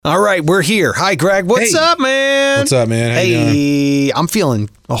right, we're here. Hi, Greg. What's up, man? What's up, man? How you doing? Hey, I'm feeling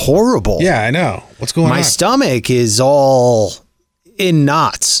horrible. Yeah, I know. What's going on? My stomach is all in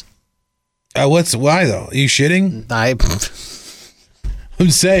knots. Why though? Are you shitting? I'm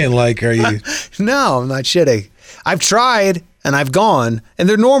saying, like, are you? No, I'm not shitting. I've tried and I've gone, and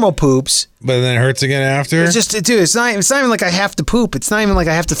they're normal poops. But then it hurts again after. It's just, dude. It's not even like I have to poop. It's not even like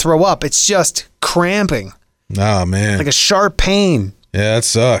I have to throw up. It's just cramping. Oh man, like a sharp pain. Yeah, that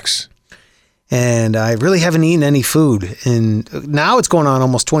sucks. And I really haven't eaten any food, and now it's going on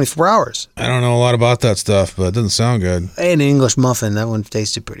almost 24 hours. I don't know a lot about that stuff, but it doesn't sound good. I ate an English muffin. That one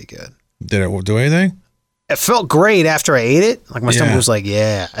tasted pretty good. Did it do anything? It felt great after I ate it. Like my stomach was like,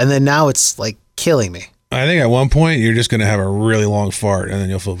 yeah. And then now it's like killing me. I think at one point you're just going to have a really long fart and then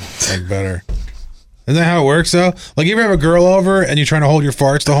you'll feel like better. Isn't that how it works though? Like you ever have a girl over and you're trying to hold your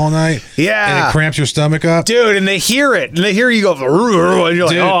farts the whole night? Yeah. And it cramps your stomach up? Dude, and they hear it. And they hear you go, and you're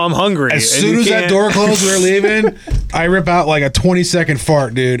like, oh, I'm hungry. As soon as that door closed, we were leaving, I rip out like a 20-second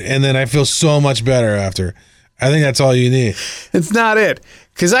fart, dude. And then I feel so much better after. I think that's all you need. It's not it.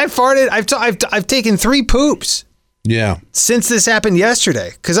 Because I farted. I've taken 3 poops. Yeah. Since this happened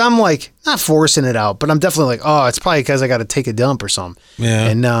yesterday. Because I'm like, not forcing it out, but I'm definitely like, oh, it's probably because I got to take a dump or something. Yeah.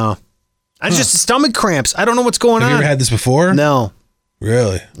 And I just stomach cramps. I don't know what's going on. Have you ever had this before? No.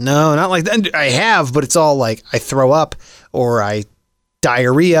 Really? No, not like that. I have, but it's all like I throw up or I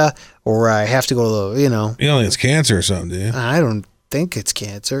diarrhea or I have to go to the, You don't think it's cancer or something, do you? I don't think it's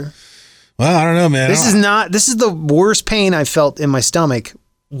cancer. Well, I don't know, man. This is the worst pain I felt in my stomach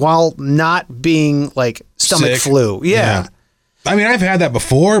while not being like stomach Sick. flu. Yeah. I mean, I've had that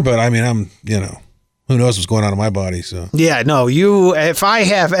before, but I mean, who knows what's going on in my body, so. Yeah, no, if I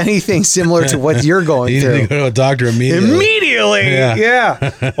have anything similar to what you're going you through. need to go to a doctor immediately. Immediately.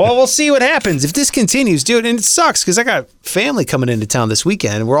 Yeah. Well, we'll see what happens. If this continues, dude, and it sucks because I got family coming into town this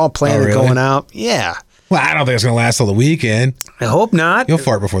weekend. We're all planning on going out. Yeah. Well, I don't think it's going to last till the weekend. I hope not. You'll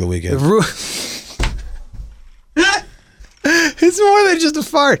fart before the weekend. It's more than just a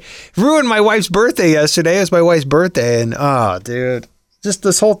fart. Ruined my wife's birthday yesterday. It was my wife's birthday, and oh, dude. Just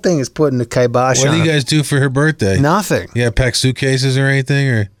this whole thing is putting the kibosh on. What do you guys do for her birthday? Nothing. Yeah, pack suitcases or anything?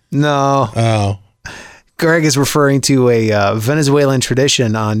 Or no. Oh. Greg is referring to a Venezuelan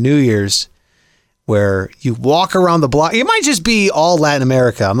tradition on New Year's where you walk around the block. It might just be all Latin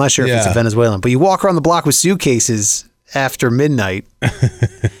America. I'm not sure if it's a Venezuelan, but you walk around the block with suitcases after midnight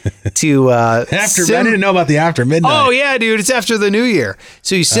to I didn't know about the after midnight. Oh yeah, dude, it's after the New Year.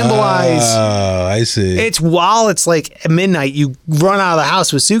 So you symbolize. Oh, I see. It's while it's like midnight, you run out of the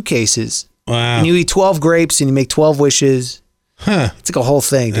house with suitcases. Wow. And you eat 12 grapes and you make 12 wishes. Huh. It's like a whole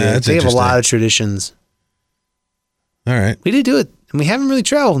thing, dude. They have a lot of traditions. All right. We did do it, and we haven't really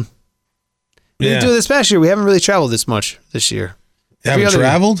traveled. We didn't do it this past year. We haven't really traveled this much this year. You haven't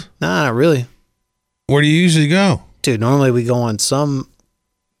traveled? Nah, not really. Where do you usually go? Dude, normally we go on some.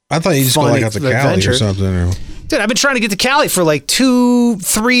 I thought you just go like out to Cali or something. Or... Dude, I've been trying to get to Cali for like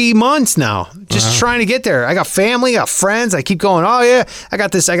 2-3 months now. Just trying to get there. I got family, I got friends. I keep going, oh yeah, I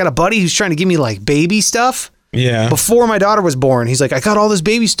got a buddy who's trying to give me like baby stuff. Yeah. Before my daughter was born, he's like, I got all this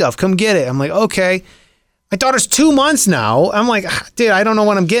baby stuff. Come get it. I'm like, okay. My daughter's 2 months now. I'm like, dude, I don't know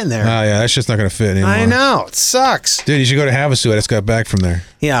when I'm getting there. Oh, yeah, that's just not going to fit anymore. I know. It sucks. Dude, you should go to Havasu. I just got back from there.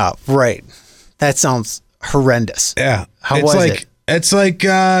 Yeah, right. That sounds horrendous. Yeah. How was it? It's like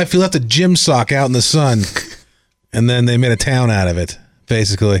if you left a gym sock out in the sun and then they made a town out of it,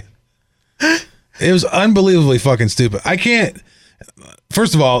 basically. It was unbelievably fucking stupid. I can't...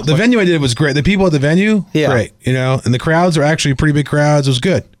 First of all, the venue I did was great. The people at the venue, great. And the crowds are actually pretty big crowds. It was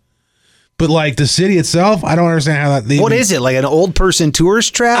good. But like the city itself, I don't understand how that... What is it? Like an old person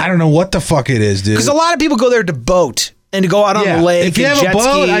tourist trap? I don't know what the fuck it is, dude. Because a lot of people go there to boat and to go out on the lake. If you have a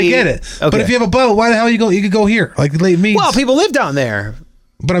boat, I get it. Okay. But if you have a boat, why the hell you could go here? Like Lake Mead. Well, people live down there.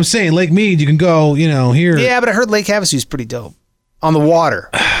 But I'm saying Lake Mead, you can go, here. Yeah, but I heard Lake Havasu is pretty dope. On the water.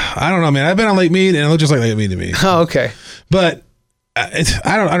 I don't know, man. I've been on Lake Mead and it looks just like Lake Mead to me. Oh, okay. But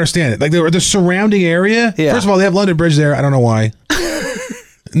I don't understand it. Like the surrounding area. Yeah. First of all, they have London Bridge there. I don't know why.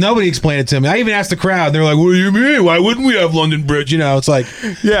 Nobody explained it to me. I even asked the crowd. They're like, "What do you mean? Why wouldn't we have London Bridge?" It's like,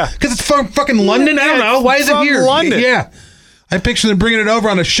 because it's from fucking London. I don't know. Why is it here? London. Yeah, I picture them bringing it over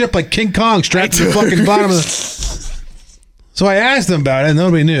on a ship like King Kong, strapped to the fucking bottom of the. So I asked them about it, and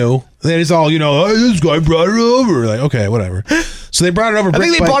nobody knew. They just all, oh, this guy brought it over. Like, okay, whatever. So they brought it over. I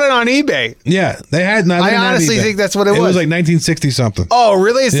think they bought it on eBay. Yeah, they had. I honestly think that's what it was. It was like 1960 something. Oh,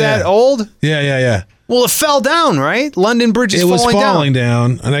 really? Is that old? Yeah. Well, it fell down, right? London Bridge is falling down. It was falling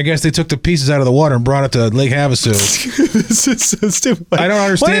down, and I guess they took the pieces out of the water and brought it to Lake Havasu. This is so stupid. I don't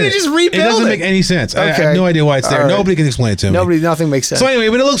understand. Why didn't they just rebuild it? It doesn't make any sense. Okay. I have no idea why it's there. Right. Nobody can explain it to me. Nothing makes sense. So anyway,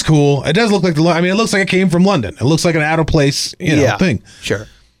 but it looks cool. It does look like it looks like it came from London. It looks like an out of place, thing. Sure.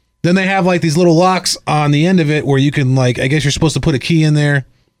 Then they have like these little locks on the end of it where you can I guess you're supposed to put a key in there.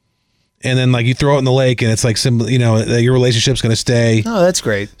 And then, you throw it in the lake, and it's like, your relationship's going to stay. Oh, that's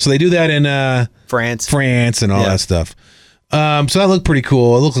great. So they do that in France and all that stuff. So that looked pretty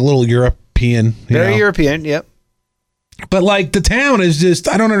cool. It looked a little European. Very European, yep. But, the town is just,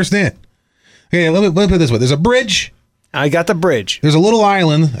 I don't understand. Okay, let me put it this way. There's a bridge. I got the bridge. There's a little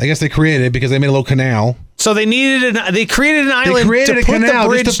island. I guess they created it because they made a little canal. So they created an island. They created to a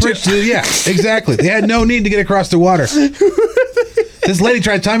canal just to bridge. Yeah, exactly. They had no need to get across the water. This lady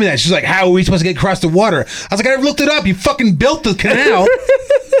tried to tell me that. She's like, how are we supposed to get across the water? I was like, I looked it up. You fucking built the canal.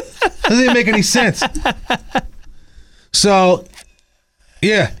 Doesn't even make any sense. So,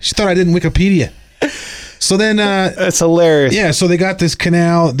 yeah, she thought I didn't Wikipedia. So then... that's hilarious. Yeah, so they got this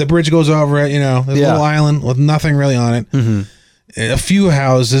canal. The bridge goes over it, this little island with nothing really on it. Mm-hmm. A few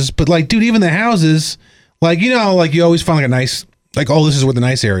houses. But, dude, even the houses, you always find, a nice... oh, this is where the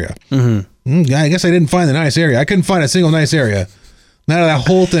nice area. Mm-hmm. I guess I didn't find the nice area. I couldn't find a single nice area. Not that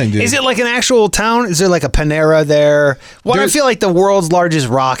whole thing, dude. Is it like an actual town? Is there like a Panera there? Well, I feel like the world's largest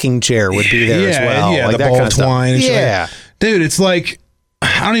rocking chair would be there as well. Yeah, like the that ball kind of twine. And yeah. shit. Dude, it's like,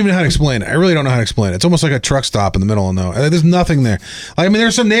 I don't even know how to explain it. I really don't know how to explain it. It's almost like a truck stop in the middle of nowhere. There's nothing there.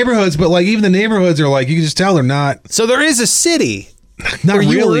 There's some neighborhoods, but even the neighborhoods are you can just tell they're not. So there is a city. Not where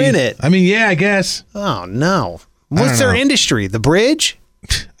really. You were in it. Yeah, I guess. Oh, no. What's their industry? The bridge?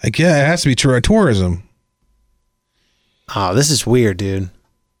 I guess it has to be tourism. Oh, this is weird, dude.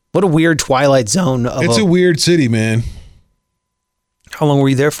 What a weird Twilight Zone. It's a weird city, man. How long were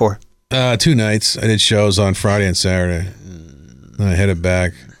you there for? 2 nights. I did shows on Friday and Saturday. Then I headed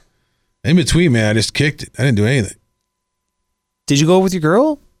back. In between, man, I just kicked it. I didn't do anything. Did you go with your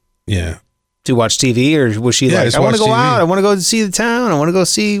girl? Yeah. To watch TV, or was she I want to go out. I want to go see the town. I want to go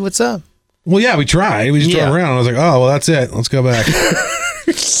see what's up. Well, yeah, we tried. We just drove around. I was like, oh, well, that's it. Let's go back.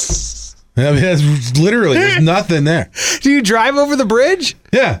 That's literally, there's nothing there. Do you drive over the bridge?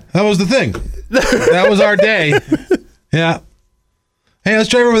 Yeah, that was the thing. That was our day. Yeah. Hey, let's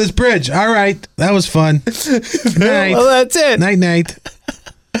drive over this bridge. All right. That was fun. Night. Well, that's it. Night.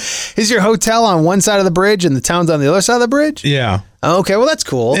 Is your hotel on one side of the bridge and the town's on the other side of the bridge? Yeah. Okay, well, that's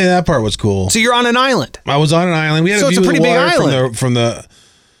cool. Yeah, that part was cool. So you're on an island. I was on an island. We had a view of the water from the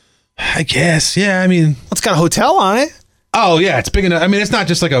I guess. Yeah, it's got a hotel on it. Oh, yeah, it's big enough. It's not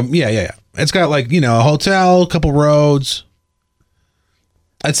just like a... Yeah. It's got a hotel, a couple roads.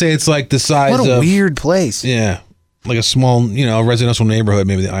 I'd say it's like the size of... What a weird place. Yeah. Like a small, residential neighborhood.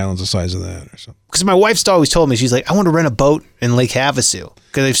 Maybe the island's the size of that or something. Because my wife's always told me, she's like, I want to rent a boat in Lake Havasu.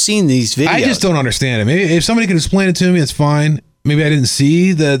 Because I've seen these videos. I just don't understand it. Maybe if somebody can explain it to me, it's fine. Maybe I didn't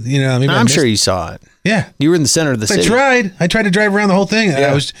see the, maybe I'm sure you saw it. Yeah. You were in the center of the city. I tried to drive around the whole thing.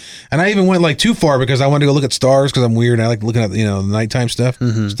 And I even went too far because I wanted to go look at stars because I'm weird. And I like looking at, the nighttime stuff.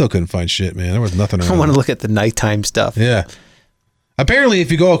 Mm-hmm. Still couldn't find shit, man. There was nothing around. I want to look at the nighttime stuff. Yeah. Apparently,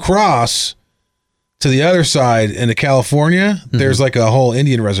 if you go across to the other side into California, there's like a whole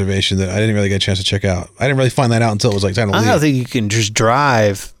Indian reservation that I didn't really get a chance to check out. I didn't really find that out until it was time to leave. I don't think you can just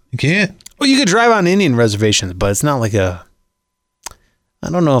drive. You can't? Well, you could drive on Indian reservations, but it's not like I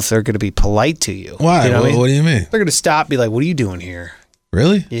don't know if they're going to be polite to you. Why? What do you mean? They're going to stop, be like, what are you doing here?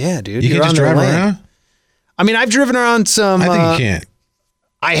 Really? Yeah, dude. You can just drive around? I've driven around some... I think you can't.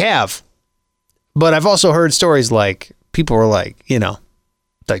 I have. But I've also heard stories people were like,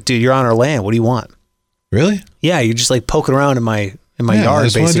 dude, you're on our land. What do you want? Really? Yeah, you're just poking around in my yard, I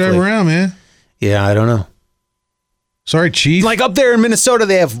just want to drive around, man. Yeah, I don't know. Sorry, Chief. Up there in Minnesota,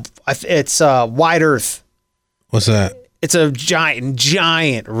 they have... It's Wide Earth. What's that? It's a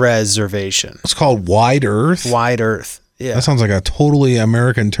giant reservation. It's called Wide Earth? Wide Earth. Yeah. That sounds like a totally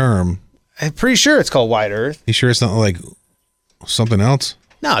American term. I'm pretty sure it's called Wide Earth. You sure it's not like something else?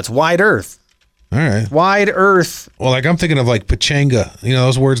 No, it's Wide Earth. All right. Wide Earth. Well, I'm thinking of Pachanga.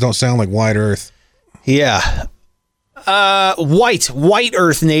 Those words don't sound like Wide Earth. Yeah. White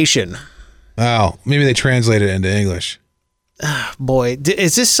Earth Nation. Oh, maybe they translated it into English. Boy,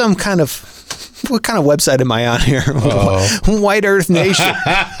 is this some kind of... What kind of website am I on here? White Earth Nation.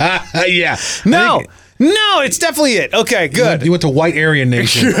 Yeah. No. No, it's definitely it. Okay, good. You went to White Aryan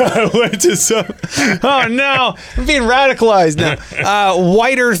Nation. I went to some. Oh no, I'm being radicalized now.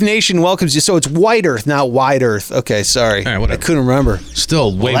 White Earth Nation welcomes you. So it's White Earth, not Wide Earth. Okay, sorry. All right, I couldn't remember.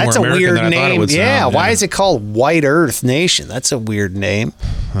 Still way That's more a American weird than I thought it name. would sound. Yeah, why is it called White Earth Nation? That's a weird name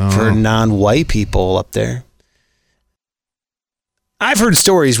for non-white people up there. I've heard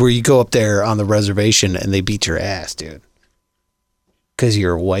stories where you go up there on the reservation and they beat your ass, dude, because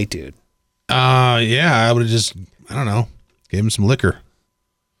you're a white dude. Yeah, I would have just, I don't know, gave him some liquor.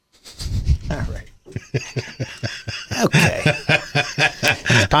 All right. Okay.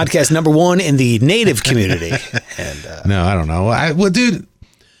 Podcast number 1 in the native community. And no, I don't know. Well, dude,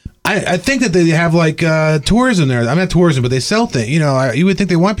 I think that they have like tourism there. I'm not tourism, but they sell things. You know, you would think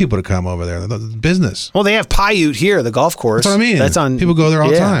they want people to come over there. The business. Well, they have Paiute here, the golf course. That's what I mean. That's on. People go there all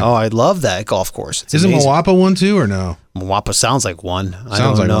the time. Oh, I love that golf course. It's Isn't amazing. Moapa one too, or no? Moapa sounds like one.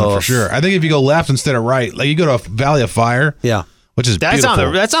 Sounds like one for sure. I think if you go left instead of right, like you go to Valley of Fire. Yeah. Which is that's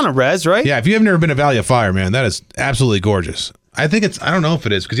beautiful. That's on a res, right? Yeah. If you've never been to Valley of Fire, man, that is absolutely gorgeous. I think it's. I don't know if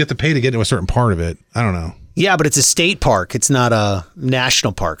it is because you have to pay to get into a certain part of it. I don't know. Yeah, but it's a state park. It's not a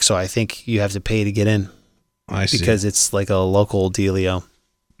national park, so I think you have to pay to get in. I see. Because it's like a local dealio.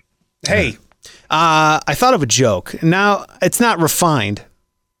 Hey, I thought of a joke. Now, it's not refined,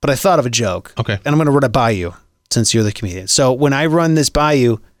 but I thought of a joke. Okay. And I'm going to run it by you since you're the comedian. So when I run this by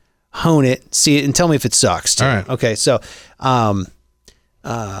you, hone it, see it, and tell me if it sucks. Too. All right. Okay, so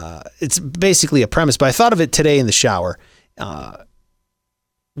it's basically a premise, but I thought of it today in the shower.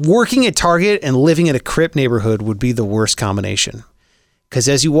 Working at Target and living in a Crip neighborhood would be the worst combination. Because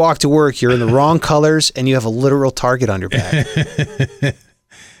as you walk to work, you're in the wrong colors and you have a literal Target on your back.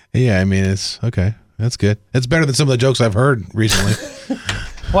 Yeah, I mean, it's okay. That's good. It's better than some of the jokes I've heard recently.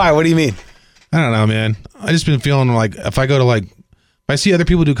 Why? What do you mean? I don't know, man. I just been feeling like if I go to like, if I see other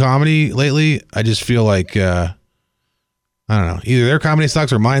people do comedy lately, I just feel like, I don't know, either their comedy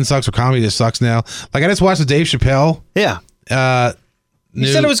sucks or mine sucks or comedy just sucks now. Like I just watched the Dave Chappelle. Yeah. You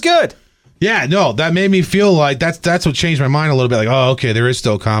said it was good. Yeah, no, that made me feel like that's what changed my mind a little bit. Like, oh, okay, there is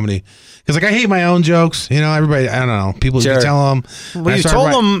still comedy. Because like I hate my own jokes. You know, everybody. I don't know. People Sure. tell them. Well, you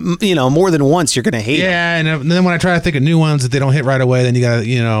told them, more than once, you're gonna hate them. Yeah, and then when I try to think of new ones that they don't hit right away, then you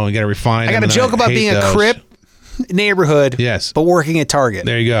gotta refine. I got them, a joke about being a Crip neighborhood. Yes, but working at Target.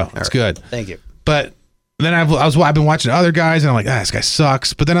 There you go. That's good. Thank you. But then I've been watching other guys, and I'm like, this guy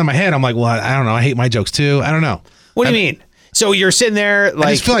sucks. But then in my head, I'm like, well, I don't know. I hate my jokes too. I don't know. What do you mean? So you're sitting there like...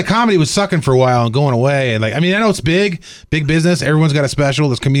 I just feel like comedy was sucking for a while and going away. And like, I mean, I know it's big business. Everyone's got a special.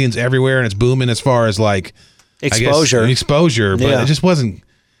 There's comedians everywhere, and it's booming as far as like... Exposure. But it just wasn't...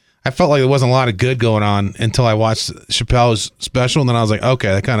 I felt like there wasn't a lot of good going on until I watched Chappelle's special, and then I was like,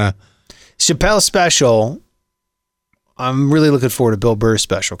 okay, that kind of... Chappelle's special... I'm really looking forward to Bill Burr's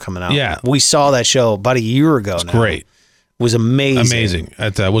special coming out. Yeah. We saw that show about a year ago now. Great. It was amazing. Amazing.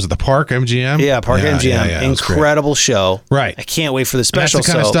 At, was it the Park MGM? Yeah, Park MGM. Yeah, incredible show. Right. I can't wait for the special. And that's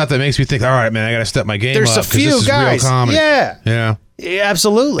the kind of stuff that makes me think, all right, man, I got to step my game There's up. a few this is guys. Real comedy. Yeah. Yeah. Yeah,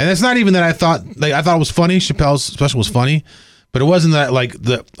 absolutely. And it's not even that I thought it was funny. Chappelle's special was funny, but it wasn't that like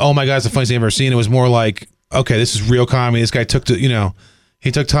oh my God, it's the funniest thing I've ever seen. It was more like, okay, this is real comedy. This guy took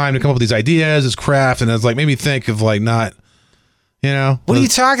he took time to come up with these ideas, his craft, and it's like made me think of like not. What are you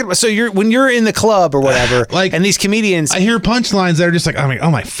talking about? So when you're in the club or whatever, like, and these comedians, I hear punchlines that are just like, I'm like, oh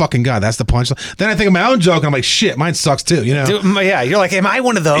my fucking God, that's the punchline. Then I think of my own joke, and I'm like, shit, mine sucks too. Yeah, you're like, am I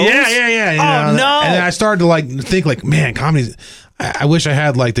one of those? Yeah. Oh no! And then I started to like think like, man, comedy. I wish I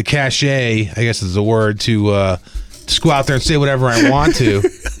had like the cachet, I guess is the word, to just go out there and say whatever I want to.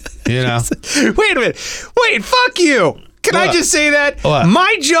 Wait a minute. Wait, fuck you. Can I just say that? What?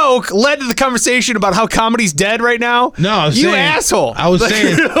 My joke led to the conversation about how comedy's dead right now. No, I was you saying, asshole. I was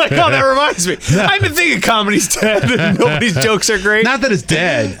saying. Like, oh, that reminds me. No. I've been thinking comedy's dead and nobody's jokes are great. Not that it's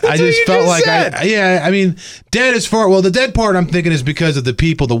dead. That's I just what felt like said. I mean, dead is far. Well, the dead part I'm thinking is because of the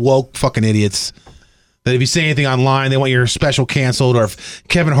people, the woke fucking idiots. That if you say anything online, they want your special canceled, or if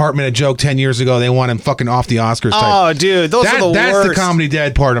Kevin Hart made a joke 10 years ago, they want him fucking off the Oscars. Oh, dude, those are the worst. That's the comedy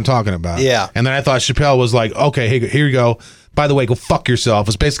dead part I'm talking about. Yeah. And then I thought Chappelle was like, okay, hey, here you go. By the way, go fuck yourself.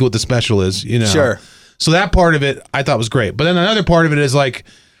 It's basically what the special is, Sure. So that part of it I thought was great. But then another part of it is like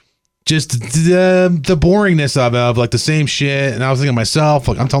just the boringness of like the same shit. And I was thinking to myself,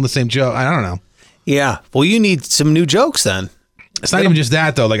 like I'm telling the same joke. I don't know. Yeah. Well, you need some new jokes then. It's not even just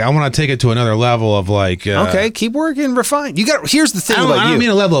that though. Like I want to take it to another level of like. Okay, keep working, refine. Here's the thing about you. I don't mean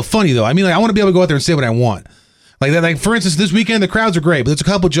a level of funny though. I mean like I want to be able to go out there and say what I want. Like that. Like for instance, this weekend the crowds are great, but there's a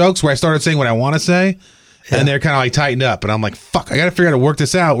couple jokes where I started saying what I want to say, and they're kind of like tightened up, and I'm like, fuck, I got to figure out how to work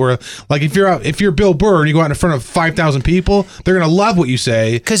this out. Where like if you're Bill Burr and you go out in front of 5,000 people, they're gonna love what you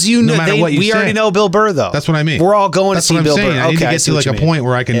say because no matter what you say. We already know Bill Burr though. That's what I mean. We're all going to see Bill Burr. I need to get to like a point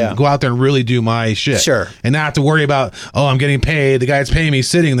where I can go out there and really do my shit, and not have to worry about I'm getting paid. The guy that's paying me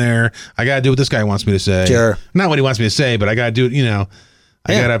sitting there. I got to do what this guy wants me to say. Sure, not what he wants me to say, but I got to do it.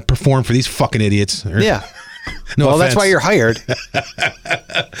 I got to perform for these fucking idiots. Yeah. No well, offense. that's why you're hired.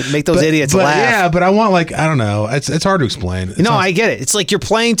 Make those idiots laugh. Yeah, but I want I don't know. It's hard to explain. I get it. It's like you're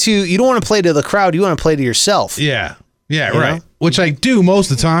playing to. You don't want to play to the crowd. You want to play to yourself. Yeah, right. Know? Which I do most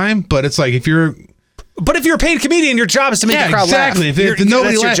of the time. But it's like if you're a paid comedian, your job is to make the crowd laugh. If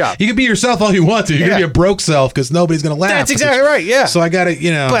nobody that's your job. You can be yourself all you want to. You can be a broke self because nobody's going to laugh. That's exactly right. Yeah. So I got to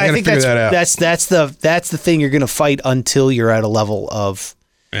But I think figure that out. That's the thing you're going to fight until you're at a level of.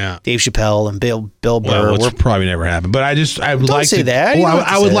 Yeah, Dave Chappelle and Bill Burr. Which probably never happened. But I would like to. That. Well,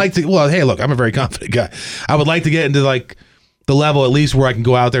 I would like to. Well, hey, look, I'm a very confident guy. I would like to get into like the level at least where I can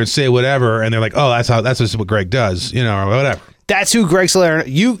go out there and say whatever, and they're like, oh, that's just what Greg does, or whatever. That's who Greg Salerno.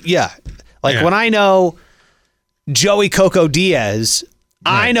 When I know Joey Coco Diaz.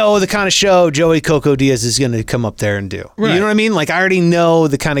 Right. I know the kind of show Joey Coco Diaz is going to come up there and do. Right. You know what I mean? Like I already know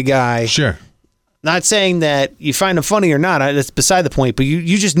the kind of guy. Sure. Not saying that you find him funny or not. That's beside the point. But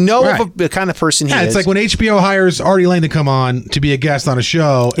you just know the kind of person he is. It's like when HBO hires Artie Lang to come on to be a guest on a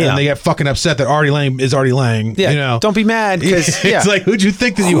show, and they get fucking upset that Artie Lang is Artie Lang. Yeah. Don't be mad because it's like who'd you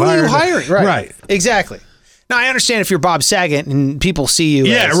think that you hired? Who are you hiring? Right. Exactly. Now I understand if you're Bob Saget and people see you.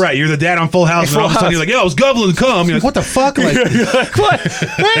 Yeah, right. You're the dad on Full House, and all of a sudden you're like, "Yo, I was gobbling cum." You're like, "What the fuck?" Like, you're like, what?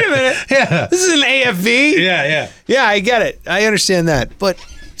 Wait a minute. Yeah. This is an AFV. Yeah. Yeah, I get it. I understand that, but.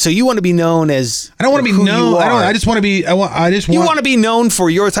 So you want to be known as? I don't want to be known. I just want to be. You want to be known for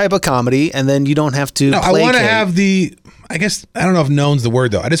your type of comedy, and then you don't have to. No, I want to have the. I guess I don't know if "known's the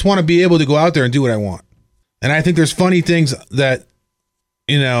word though. I just want to be able to go out there and do what I want, and I think there's funny things that,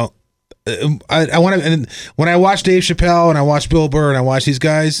 I want to. And when I watch Dave Chappelle and I watch Bill Burr and I watch these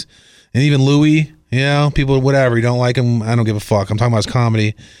guys, and even Louis, people whatever you don't like him, I don't give a fuck. I'm talking about his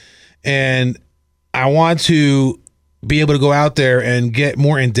comedy, and I want to be able to go out there and get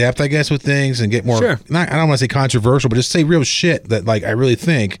more in depth, I guess, with things and get more. Sure. I don't want to say controversial, but just say real shit that like I really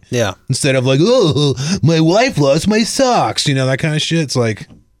think. Yeah. Instead of like, oh, my wife lost my socks, that kind of shit. It's like.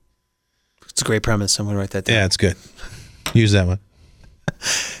 It's a great premise. Someone write that down. Yeah, it's good. Use that one.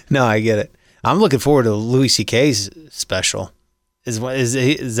 No, I get it. I'm looking forward to Louis C.K.'s special. Is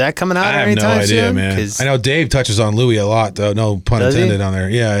that coming out? I have no idea, soon? Man. I know Dave touches on Louis a lot, though. No pun intended on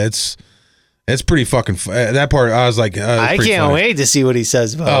there. Yeah, it's pretty fucking. That part, I was like, I can't wait to see what he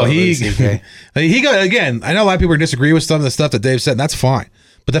says about. Louis C.K. he got again. I know a lot of people disagree with some of the stuff that Dave said, and that's fine.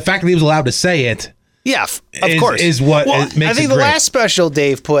 But the fact that he was allowed to say it, of course, is what makes it great. I think the last special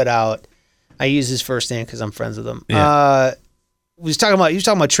Dave put out. I use his first name because I'm friends with him. Yeah. He was talking about he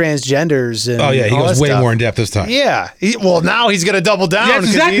transgenders and goes way stuff. more in depth this time. Yeah. Now he's going to double down. Yeah,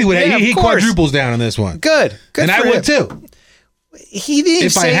 that's exactly what he quadruples down on this one. Good. And I would too. He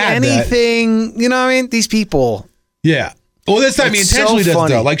didn't say anything. You know what I mean? These people. Yeah. Well, this time he intentionally does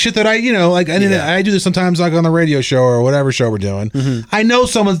though. Like shit that I do this sometimes, like on the radio show or whatever show we're doing. Mm-hmm. I know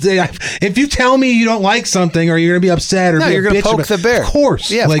if you tell me you don't like something or you're gonna be upset or you're gonna poke the bear. Of course.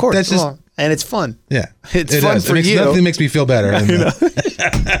 Yeah, of course. That's just. And it's fun. Yeah. It's fun for you. Nothing makes me feel better.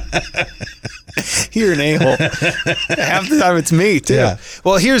 You're an a-hole. Half the time it's me, too. Yeah.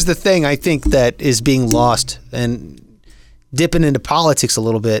 Well, here's the thing I think that is being lost and dipping into politics a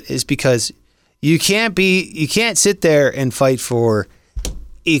little bit is because you can't sit there and fight for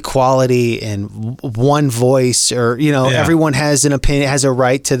equality and one voice or, everyone has an opinion, has a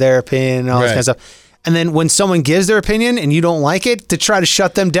right to their opinion and all this kind of stuff. And then when someone gives their opinion and you don't like it, to try to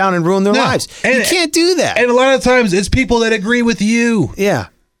shut them down and ruin their lives. And you can't do that. And a lot of times it's people that agree with you. Yeah.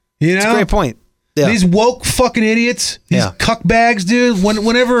 That's a great point. Yeah. These woke fucking idiots, these cuckbags, dude.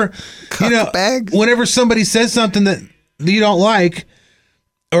 Whenever somebody says something that you don't like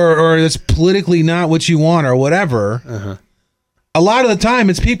or that's politically not what you want or whatever, a lot of the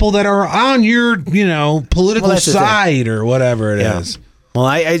time it's people that are on your, political side or whatever it is. Well,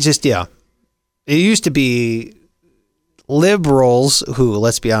 I just, it used to be liberals who,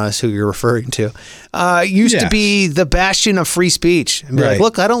 let's be honest, who you're referring to, used to be the bastion of free speech. And be like,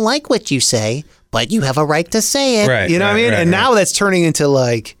 look, I don't like what you say, but you have a right to say it. Right, you know what I mean? And now that's turning into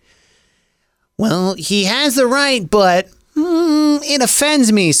like, well, he has the right, but it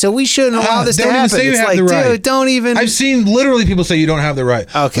offends me, so we shouldn't allow this to happen. Say you it's have like, the right. Dude, don't even. I've seen literally people say you don't have the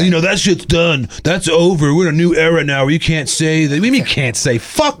right. Okay. That shit's done. That's over. We're in a new era now where you can't say that. What do you mean can't say?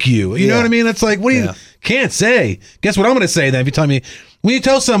 Fuck you. You know what I mean? It's like, what do you Can't say. Guess what I'm going to say then? If you tell me, when you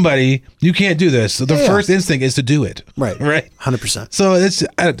tell somebody you can't do this, the first instinct is to do it. Right. 100%. So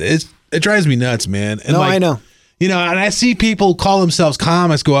it drives me nuts, man. And I know. You know, and I see people call themselves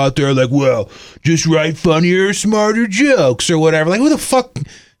comics go out there like, well, just write funnier, smarter jokes or whatever. Like, who the fuck?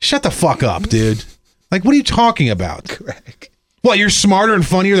 Shut the fuck up, dude. Like, what are you talking about? Correct. Well, you're smarter and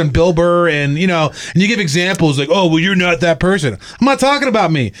funnier than Bill Burr, and you know, and you give examples like, oh, well, you're not that person. I'm not talking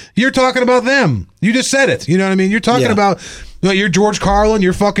about me. You're talking about them. You just said it. You know what I mean? You're talking about, you know, you're George Carlin.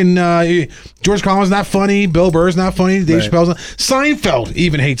 You're fucking George Carlin's not funny. Bill Burr's not funny. Dave Chappelle's not. Seinfeld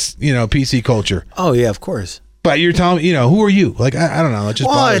even hates, you know, PC culture. Oh yeah, of course. But you're telling me, you know, who are you? Like, I don't know. It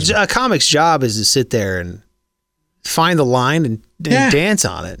just a comic's job is to sit there and find the line and dance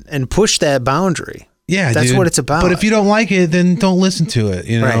on it and push that boundary. Yeah, that's what it's about. But if you don't like it, then don't listen to it,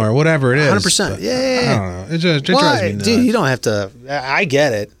 you know, or whatever it is. 100%. Yeah. I don't know. It just drives me nuts. Dude, you don't have to. I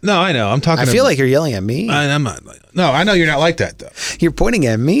get it. No, I know. I feel like you're yelling at me. I'm not. No, I know you're not like that, though. You're pointing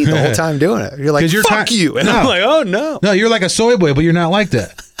at me the whole time doing it. You're like, fuck you. And I'm like, oh, no. No, you're like a soy boy, but you're not like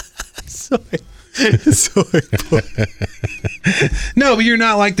that. Soy boy. No, but you're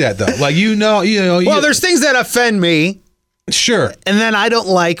not like that, though. Like, you know. Well, there's things that offend me. Sure. And then I don't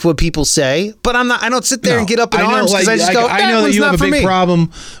like what people say, but I don't sit there and get up in arms because I just go, I know that you have a big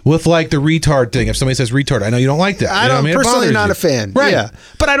problem with like the retard thing. If somebody says retard, I know you don't like that. I'm personally not a fan. Right. Yeah.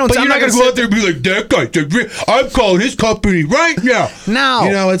 But I don't. But you're not going to go out there and be like, that guy, I'm calling his company right now. No.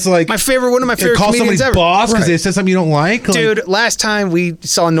 You know, it's like one of my favorite call comedians somebody's ever. boss because they said something you don't like. Dude, last time we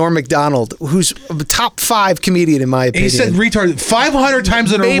saw Norm Macdonald, who's a top 5 comedian in my opinion. He said retard 500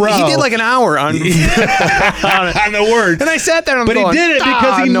 times in a row. He did like an hour on the word. And I sat there and But he did it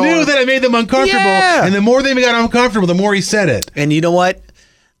because he knew that it made them uncomfortable. Yeah. And the more they got uncomfortable, the more he said it. And you know what?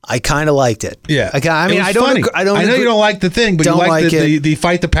 I kind of liked it. Yeah. I mean, I don't know you don't like the thing, but you like the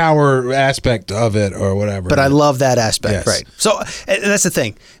fight the power aspect of it or whatever. But I love that aspect, right? So that's the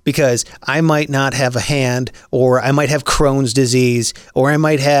thing, because I might not have a hand, or I might have Crohn's disease, or I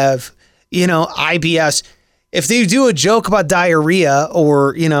might have, you know, IBS. If they do a joke about diarrhea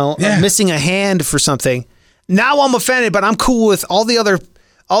or, you know, missing a hand for something, now I'm offended, but I'm cool with all the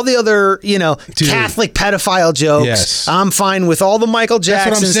other, you know, Catholic pedophile jokes. Yes. I'm fine with all the Michael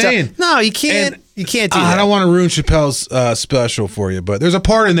Jackson That's what I'm saying. stuff. No, you can't. You can't do that. I don't want to ruin Chappelle's special for you, but there's a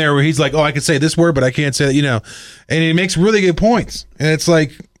part in there where he's like, "Oh, I can say this word, but I can't say that," you know, and he makes really good points. And it's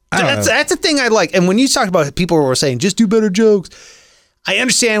like, that's the thing I like. And when you talk about people who are saying just do better jokes, I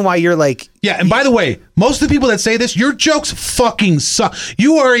understand why you're like, yeah. And by the way, most of the people that say this, your jokes fucking suck.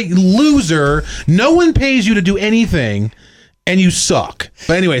 You are a loser. No one pays you to do anything, and you suck.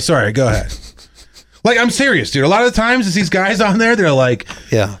 But anyway, sorry. Go ahead. Like, I'm serious, dude. A lot of the times, it's these guys on there. They're like,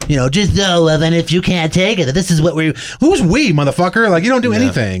 yeah, you know, just well, then if you can't take it, this is what we. Who's we, motherfucker? Like, you don't do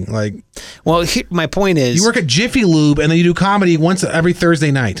anything. Like, well, my point is, you work at Jiffy Lube, and then you do comedy once every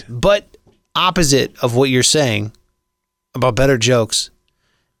Thursday night. But opposite of what you're saying about better jokes,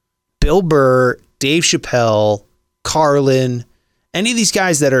 Bill Burr, Dave Chappelle, Carlin, any of these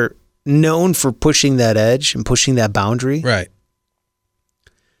guys that are known for pushing that edge and pushing that boundary, right?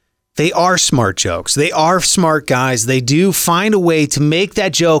 They are smart jokes. They are smart guys. They do find a way to make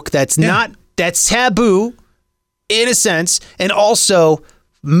that joke that's that's taboo in a sense, and also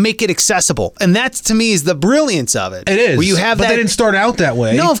make it accessible. And that, to me, is the brilliance of it. It is. Where you have but they didn't start out that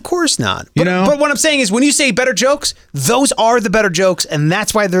way. No, of course not. You know? But what I'm saying is, when you say better jokes, those are the better jokes, and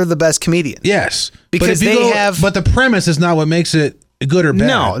that's why they're the best comedians. Yes. Because But the premise is not what makes it good or bad.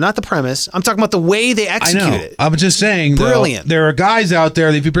 No, not the premise. I'm talking about the way they execute it. I'm just saying, brilliant. There are guys out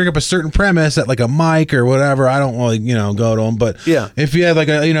there that if you bring up a certain premise at like a mic or whatever, I don't really, you know, go to them. But if you have like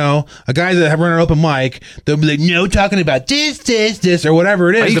a guy that have run an open mic, they'll be like, no, talking about this, or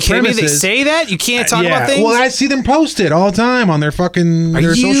whatever it is. Are you kidding me? They say that? You can't talk about things? Well, I see them post it all the time on their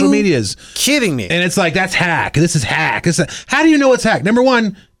their social medias. Kidding me? And it's like, that's hack. This is hack. How do you know it's hack? Number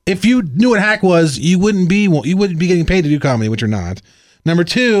one, if you knew what hack was, you wouldn't be getting paid to do comedy, which you're not. Number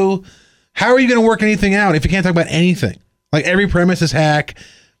two, how are you going to work anything out if you can't talk about anything? Like, every premise is hack.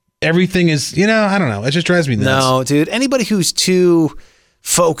 Everything is, I don't know. It just drives me nuts. No, dude. Anybody who's too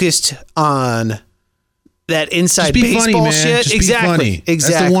focused on that inside baseball funny, man. shit, just exactly. Be funny.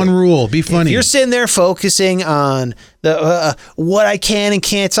 That's the one rule. Be funny. If you're sitting there focusing on the what I can and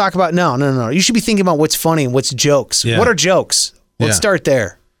can't talk about, no. You should be thinking about what's funny and what's jokes. Yeah. What are jokes? Let's start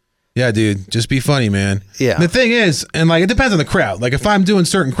there. Yeah, dude, just be funny, man. Yeah. And the thing is, and like, it depends on the crowd. Like, if I'm doing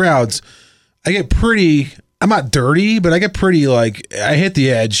certain crowds, I'm not dirty, but I get pretty, like, I hit the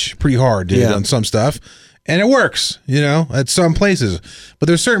edge pretty hard, dude, on some stuff. And it works, at some places. But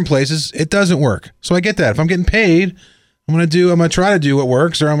there's certain places it doesn't work. So I get that. If I'm getting paid, I'm going to try to do what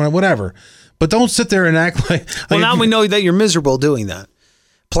works, or I'm going to whatever. But don't sit there and act like. Well, now we know that you're miserable doing that.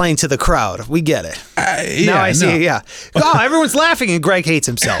 Playing to the crowd. We get it. Now I see it, yeah. Oh, everyone's laughing and Greg hates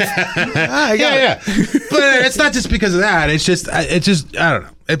himself. Yeah. But it's not just because of that. It's just, I don't know.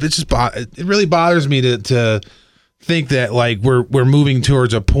 It really bothers me to think that like we're moving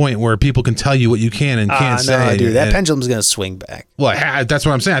towards a point where people can tell you what you can and can't say. No, dude, that pendulum's going to swing back. Well, that's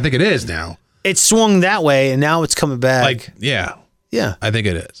what I'm saying. I think it is now. It swung that way and now it's coming back. Like, yeah. Yeah. I think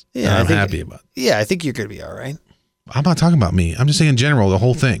it is. Yeah. I'm happy about it. Yeah, I think you're going to be all right. I'm not talking about me. I'm just saying in general, the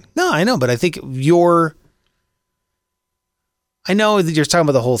whole thing. No, I know, but I think I know that you're talking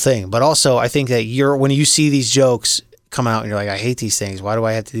about the whole thing, but also I think that when you see these jokes come out and you're like, I hate these things. Why do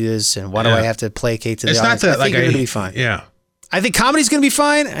I have to do this? And why do I have to placate to the audience? I think you're going to be fine. Yeah. I think comedy's going to be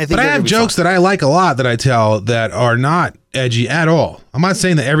fine. But I have jokes that I like a lot that I tell that are not edgy at all. I'm not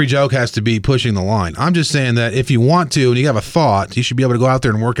saying that every joke has to be pushing the line. I'm just saying that if you want to and you have a thought, you should be able to go out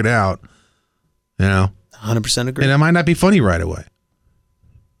there and work it out. You know? 100% agree. And it might not be funny right away.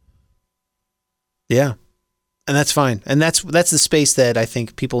 Yeah. And that's fine. And that's the space that I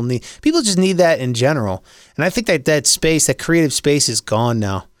think people need. People just need that in general. And I think that space, that creative space is gone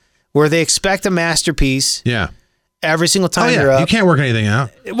now, where they expect a masterpiece. Yeah. Every single time you're up. You can't work anything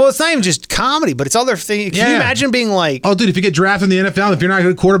out. Well, it's not even just comedy, but it's other things. Can you imagine being like... Oh, dude, if you get drafted in the NFL, if you're not a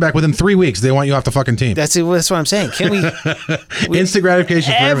good quarterback within 3 weeks, they want you off the fucking team. That's what I'm saying. Can we... Instant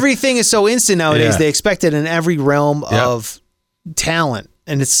gratification. Everything is so instant nowadays. Yeah. They expect it in every realm of talent.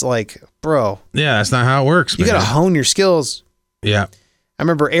 And it's like, bro. Yeah, that's not how it works, You got to hone your skills. Yeah. I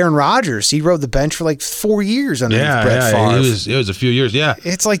remember Aaron Rodgers. He rode the bench for like 4 years underneath Brett Favre. It was a few years. Yeah.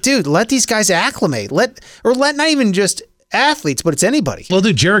 It's like, dude, let these guys acclimate. Let not even just athletes, but it's anybody. Well,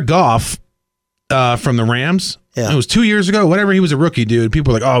 dude, Jared Goff from the Rams. Yeah. It was 2 years ago. Whenever he was a rookie, dude,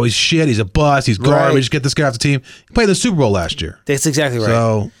 people were like, "Oh, he's shit. He's a bust. He's garbage. Get this guy off the team." He played the Super Bowl last year. That's exactly right.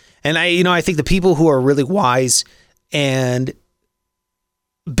 So, and I think the people who are really wise and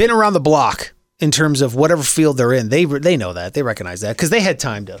been around the block in terms of whatever field they're in, they know that. They recognize that because they had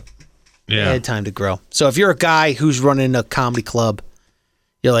time to grow. So if you're a guy who's running a comedy club,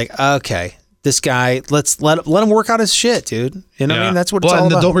 you're like, okay, this guy, let's let him work out his shit, dude. You know what I mean? That's what it's all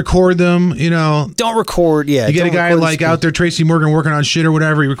about. Don't record them, Don't record, yeah. You get a guy like out there, Tracy Morgan, working on shit or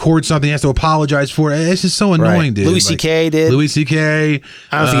whatever. He records something, he has to apologize for it. It's just so annoying, dude. Louis C.K. did. Louis C.K.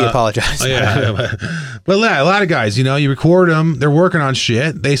 I don't think he apologized. But a lot of guys, you record them, they're working on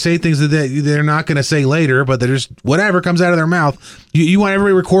shit. They say things that they're not going to say later, but they're just, whatever comes out of their mouth. You want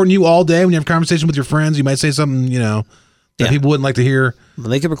everybody recording you all day when you have a conversation with your friends. You might say something, that people wouldn't like to hear. Well,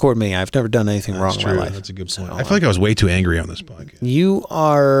 they can record me. I've never done anything wrong in my life. That's a good point. I feel like I was way too angry on this podcast. You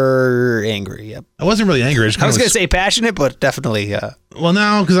are angry, yep. I wasn't really angry. I was going to say passionate, but definitely. Well,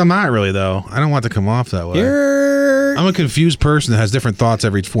 no, because I'm not really, though. I don't want to come off that way. I'm a confused person that has different thoughts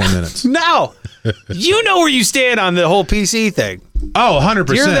every 4 minutes. No! You know where you stand on the whole PC thing. Oh,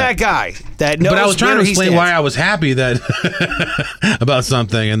 100%. You're that guy that knows. But I was trying to explain stands. why I was happy that about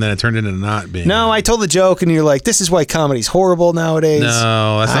something, and then it turned into not being. No, I told the joke, and you're like, "This is why comedy's horrible nadays."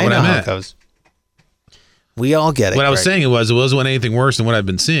 No, that's not what I meant. How it goes. We all get it. What I was saying it wasn't anything worse than what I've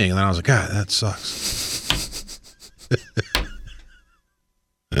been seeing, and then I was like, God, that sucks.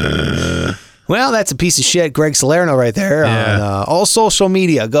 Well, that's a piece of shit, Greg Salerno, right there on all social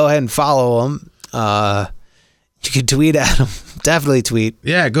media. Go ahead and follow him. You can tweet at him. Definitely tweet.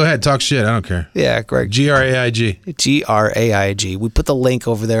 Yeah, go ahead. Talk shit. I don't care. Yeah, Greg. Graig. Graig. We put the link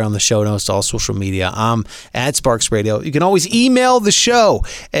over there on the show notes to all social media. I'm at Sparks Radio. You can always email the show.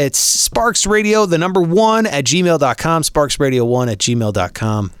 It's sparksradio, the number 1 at gmail.com,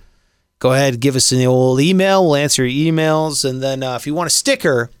 sparksradio1@gmail.com. Go ahead, give us an old email. We'll answer your emails. And then if you want a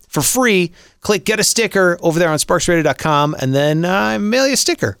sticker for free, click Get a Sticker over there on sparksradio.com and then mail you a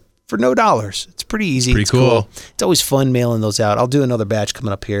sticker for no dollars. It's pretty easy. Pretty cool. It's always fun mailing those out. I'll do another batch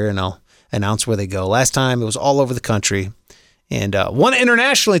coming up here and I'll announce where they go. Last time it was all over the country and one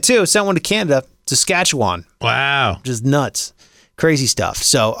internationally too. Sent one to Canada, Saskatchewan. Wow. Just nuts. Crazy stuff.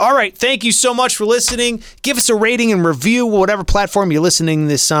 So, all right. Thank you so much for listening. Give us a rating and review, whatever platform you're listening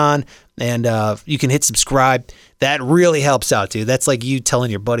this on. And you can hit subscribe. That really helps out, dude. That's like you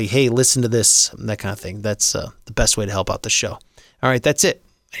telling your buddy, hey, listen to this, that kind of thing. That's the best way to help out the show. All right. That's it.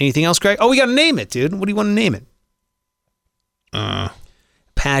 Anything else, Greg? Oh, we got to name it, dude. What do you want to name it?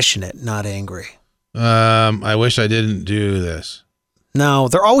 Passionate, not angry. I wish I didn't do this. No,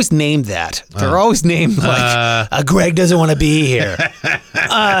 they're always named that. They're always named like, Greg doesn't want to be here.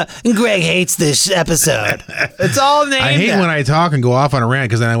 Greg hates this episode. It's all named I hate when I talk and go off on a rant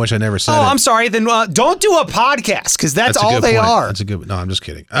because then I wish I never said it. Oh, I'm sorry. Then don't do a podcast because that's all they are. That's a good. No, I'm just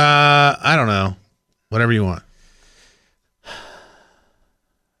kidding. I don't know. Whatever you want.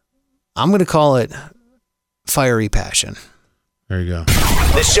 I'm going to call it fiery passion. There you go.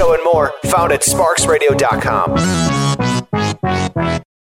 This show and more found at sparksradio.com.